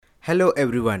Hello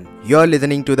everyone, you're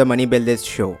listening to the Money Builders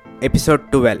Show,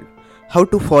 episode 12, How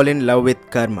to Fall in Love with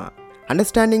Karma.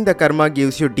 Understanding the karma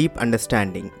gives you deep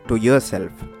understanding to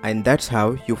yourself, and that's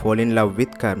how you fall in love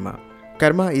with karma.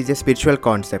 Karma is a spiritual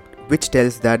concept which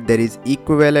tells that there is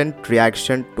equivalent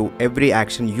reaction to every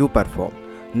action you perform.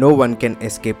 No one can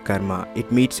escape karma.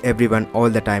 It meets everyone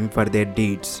all the time for their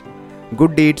deeds.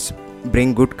 Good deeds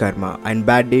bring good karma and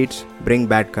bad deeds bring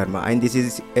bad karma, and this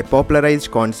is a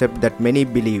popularized concept that many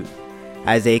believe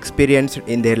as they experienced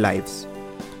in their lives.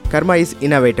 Karma is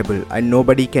inevitable and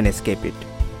nobody can escape it.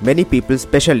 Many people,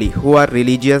 especially who are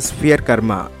religious, fear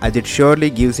karma as it surely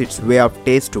gives its way of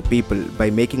taste to people by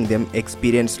making them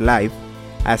experience life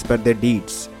as per their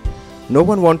deeds. No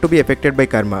one wants to be affected by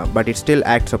karma, but it still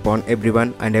acts upon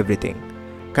everyone and everything.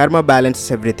 Karma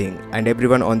balances everything and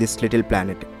everyone on this little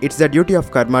planet. It's the duty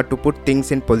of karma to put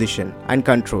things in position and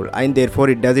control, and therefore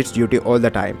it does its duty all the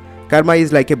time. Karma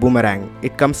is like a boomerang.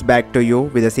 It comes back to you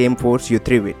with the same force you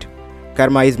threw it.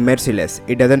 Karma is merciless.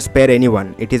 It doesn't spare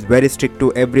anyone. It is very strict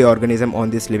to every organism on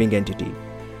this living entity.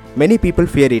 Many people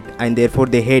fear it and therefore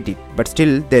they hate it, but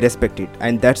still they respect it,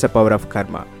 and that's the power of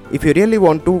karma. If you really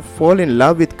want to fall in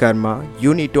love with karma,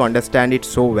 you need to understand it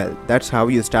so well. That's how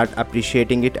you start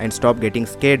appreciating it and stop getting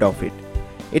scared of it.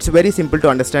 It's very simple to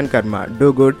understand karma.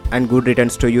 Do good and good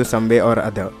returns to you some way or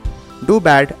other. Do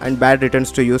bad and bad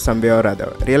returns to you some way or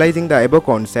other. Realizing the above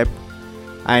concept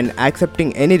and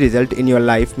accepting any result in your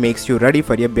life makes you ready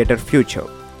for a better future.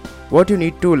 What you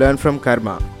need to learn from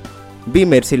karma: be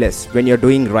merciless when you're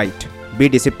doing right. Be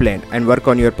disciplined and work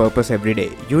on your purpose every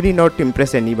day. You need not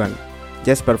impress anyone.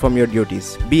 Just perform your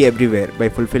duties. Be everywhere by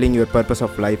fulfilling your purpose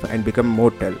of life and become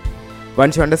mortal.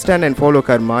 Once you understand and follow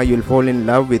karma, you'll fall in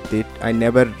love with it and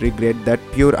never regret that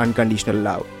pure unconditional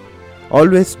love.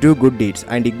 Always do good deeds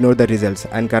and ignore the results,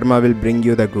 and karma will bring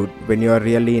you the good when you are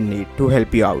really in need to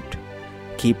help you out.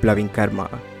 Keep loving karma.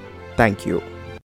 Thank you.